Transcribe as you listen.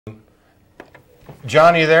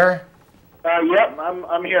John, are you there? Yep,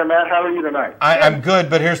 I'm here, Matt. How are you tonight? I'm good,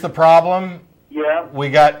 but here's the problem. Yeah. We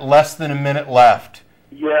got less than a minute left.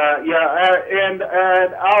 Yeah, and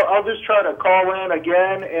I'll just try to call in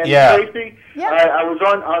again. And Tracie, I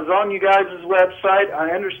was on you guys' website.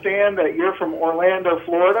 I understand that you're from Orlando,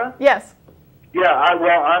 Florida. Yes. Yeah,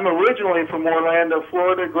 well, I'm originally from Orlando,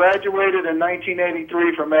 Florida. Graduated in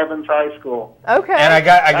 1983 from Evans High School. Okay. And I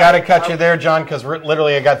got to cut you there, John, because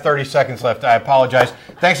literally I got 30 seconds left. I apologize.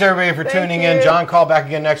 Thanks, everybody, for tuning in. John, call back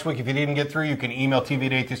again next week. If you didn't get through, you can email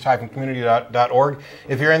tv@atheist-community.org.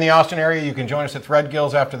 If you're in the Austin area, you can join us at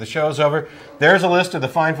Threadgills after the show's over. There's a list of the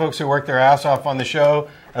fine folks who work their ass off on the show,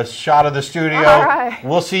 a shot of the studio. All right.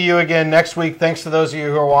 We'll see you again next week. Thanks to those of you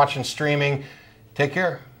who are watching streaming. Take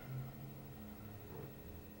care.